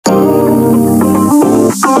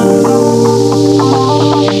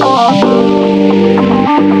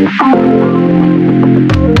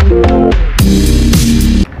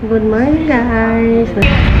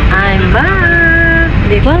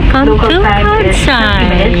Welcome to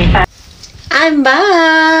Kansai. I'm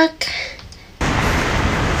back.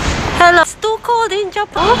 Hello. It's too cold in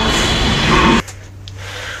Japan.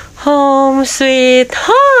 Home sweet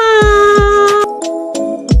home.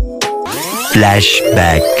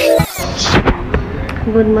 Flashback.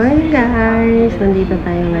 Good morning, guys. Nandito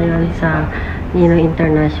tayo ngayon sa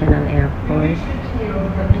International Airport,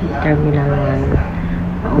 Terminal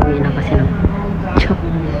 1. Pauwi na kasi ng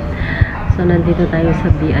Japan. So, nandito tayo sa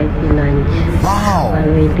VIP lunch.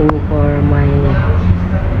 While waiting for my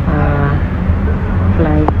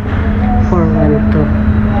flight 412.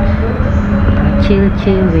 Chill,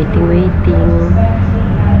 waiting.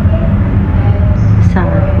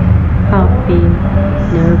 Sad, happy,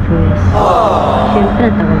 nervous. Siyempre,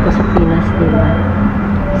 tawag ko sa Pinas, diba?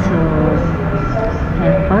 So,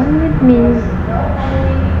 have fun with me.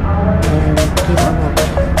 And keep on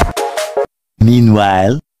watching.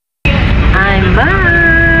 Meanwhile, I'm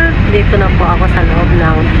back! Dito na po ako sa loob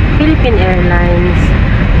ng Philippine Airlines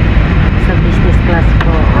sa business class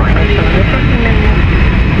po. Ito, tingnan nyo.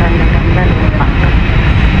 Ganda ng paka.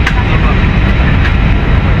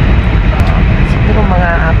 Siguro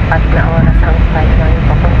mga 4 na oras ang flight na yung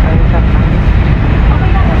papuntang Japan.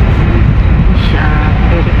 Siya,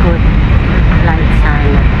 very good flight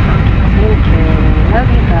sana. Thank you.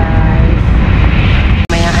 Love you guys.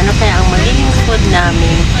 Maya, ano kaya ang magiging food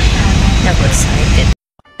namin? Excited.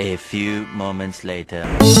 a few moments later.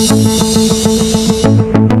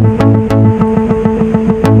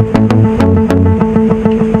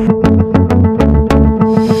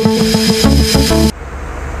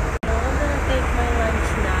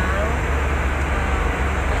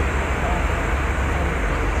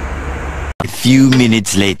 A few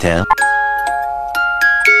minutes later.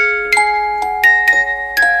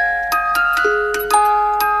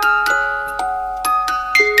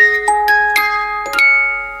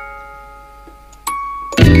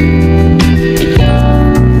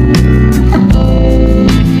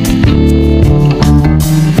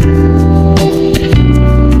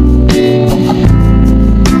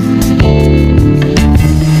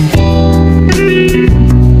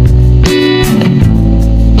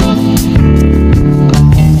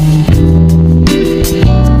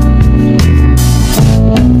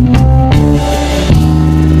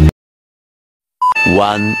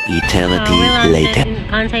 One eternity later.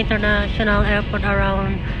 Kansai International Airport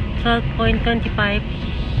around 12:25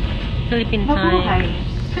 Philippine time.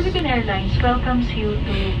 Philippine Airlines welcomes you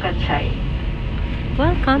to Kansai.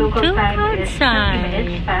 Welcome to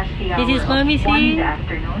Kansai. This is Mommy C.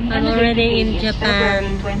 I'm already in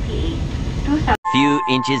Japan. Few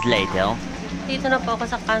inches later. Dito na po ako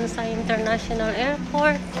sa Kansai International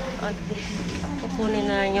Airport. At kukunin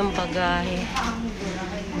na rin yung bagahe.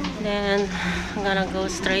 Then, I'm gonna go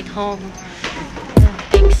straight home and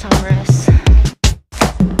take some rest.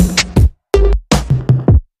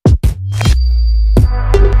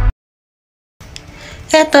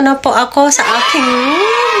 Eto na po ako sa aking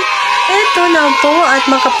room. Eto na po at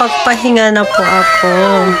makapagpahinga na po ako.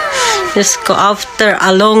 Just go after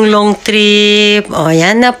a long trip. O,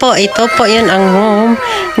 yan na po. Ito po yun ang home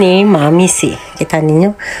ni Mami C. Kita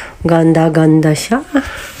ninyo? Ganda siya.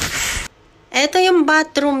 Ito yung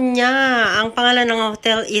bathroom niya. Ang pangalan ng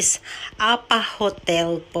hotel is Apa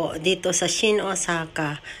Hotel po. Dito sa Shin,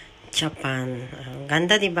 Osaka, Japan.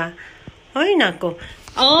 Ganda, diba? Ay, nako.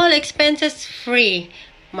 All expenses free.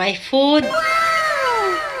 My food.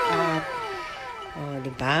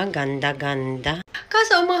 Diba? Ganda.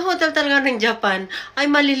 Kaso ang mga hotel talaga ng Japan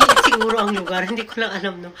ay maliliit siguro ang lugar. Hindi ko lang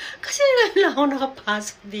alam, no? Kasi lang ako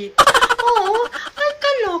nakapasok dito. Oo. Ay,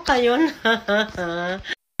 kaloka yun.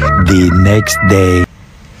 The next day.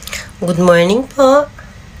 Good morning po.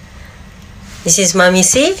 This is Mami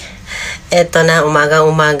C. Ito na, umaga.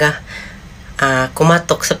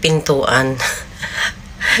 Kumatok sa pintuan.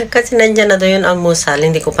 Kasi nandyan na doon yung almusal.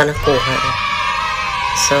 Hindi ko pa nakuha.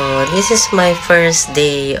 So, this is my first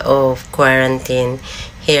day of quarantine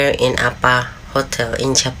here in Apa Hotel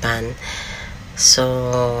in Japan.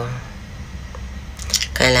 So,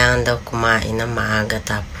 kailangan daw kumain na maaga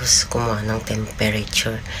tapos kumuha ng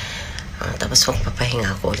temperature. Tapos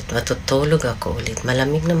magpapahinga ako ulit. Matutulog ako ulit.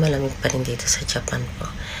 Malamig pa rin dito sa Japan po.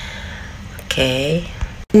 Okay.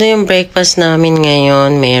 Ito yung breakfast namin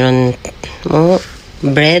ngayon. Meron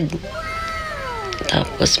bread.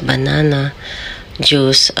 Tapos banana,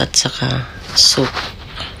 juice, at saka soup.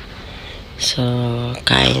 So,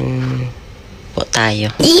 kain po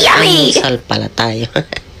tayo. Yummy! Almusal pala tayo.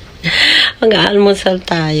 Mag-almusal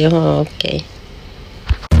tayo. Okay.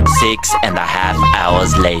 6.5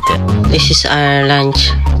 hours later. This is our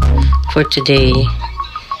lunch for today.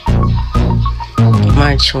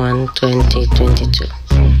 March 1, 2022.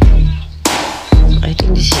 I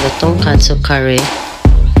think this is the tonkatsu curry.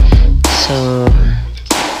 So,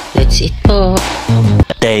 let's eat po.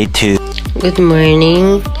 Day 2. Good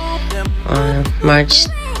morning. March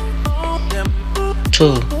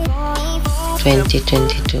 2,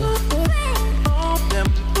 2022.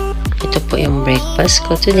 Ito po yung breakfast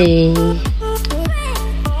ko today.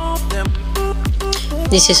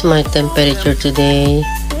 This is my temperature today.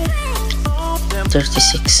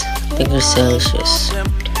 36 degrees Celsius.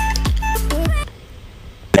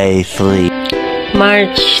 Day 3.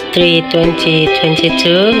 March 3,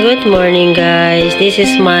 2022. Good morning, guys. This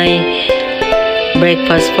is my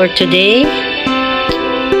breakfast for today.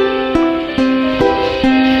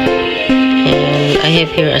 And I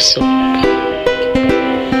have here a soup.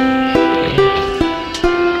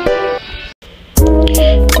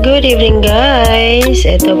 Good evening, guys.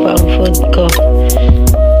 Ito po ang food ko.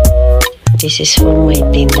 This is for my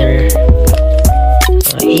dinner.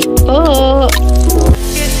 Eat po.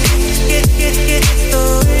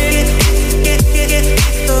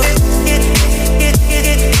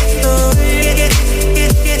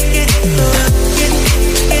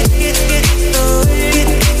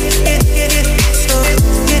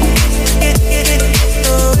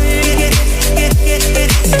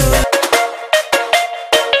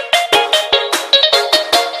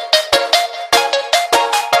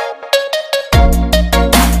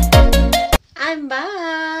 I'm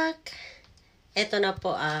back! Ito na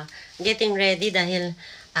po, getting ready dahil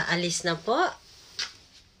aalis na po.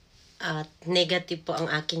 At negative po ang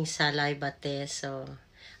aking saliva test. So,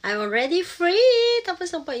 I'm already free!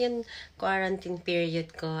 Tapos na po yung quarantine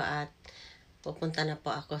period ko at pupunta na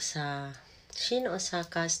po ako sa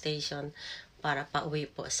Osaka Station para pauwi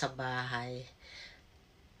po sa bahay.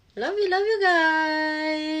 Love you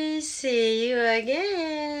guys! See you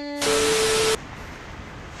again!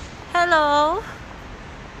 Hello.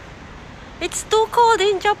 It's too cold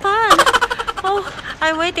in Japan. Oh,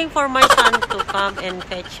 I'm waiting for my son to come and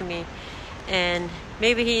fetch me. And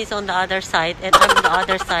maybe he is on the other side and I'm on the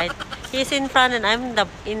other side. He's in front and I'm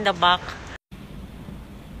in the back.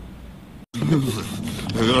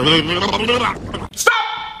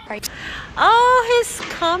 Stop! Oh, he's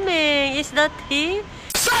coming. Is that he?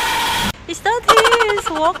 Is that he is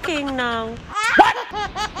walking now?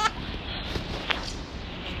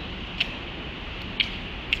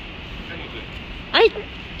 Ay,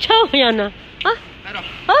 ciao, Yana. Ah?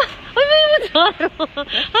 Ah? Ay, may mataro.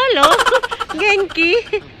 Hello? Genki?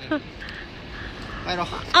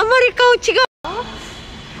 Amarikaw, chiga.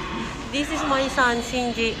 This is my son,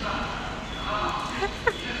 Shinji.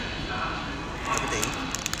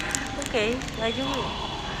 Okay,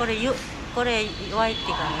 kore white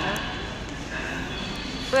ka na.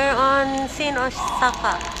 We're on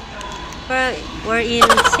Osaka. We're in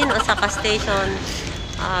Osaka Station.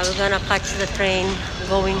 We're gonna catch the train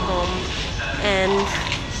going home and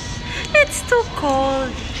it's too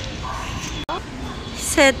cold. He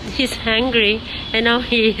said he's hungry and now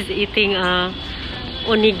he is eating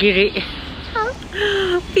onigiri.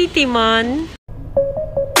 Pity man.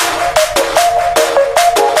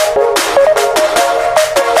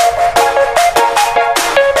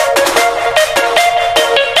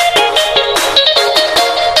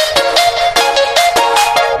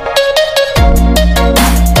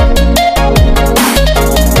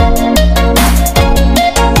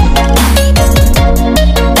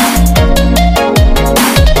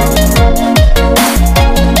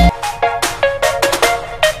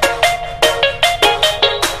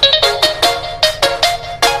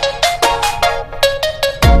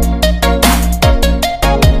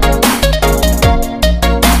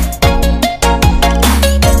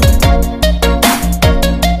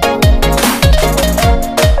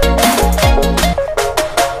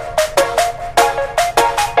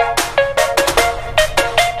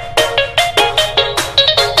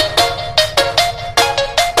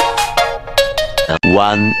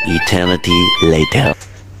 One eternity later.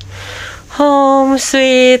 Home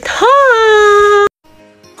sweet home!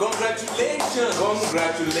 Congratulations!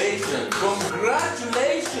 Congratulations!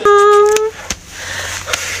 Congratulations!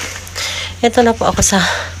 Ito na po ako sa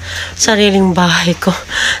sariling bahay ko.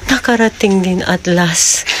 Nakarating din at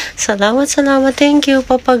last. Salamat. Thank you,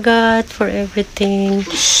 Papa God, for everything.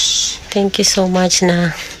 Thank you so much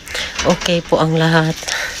na okay po ang lahat.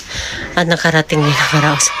 At nakarating din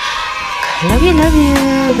nakaraos. Love you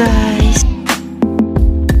guys.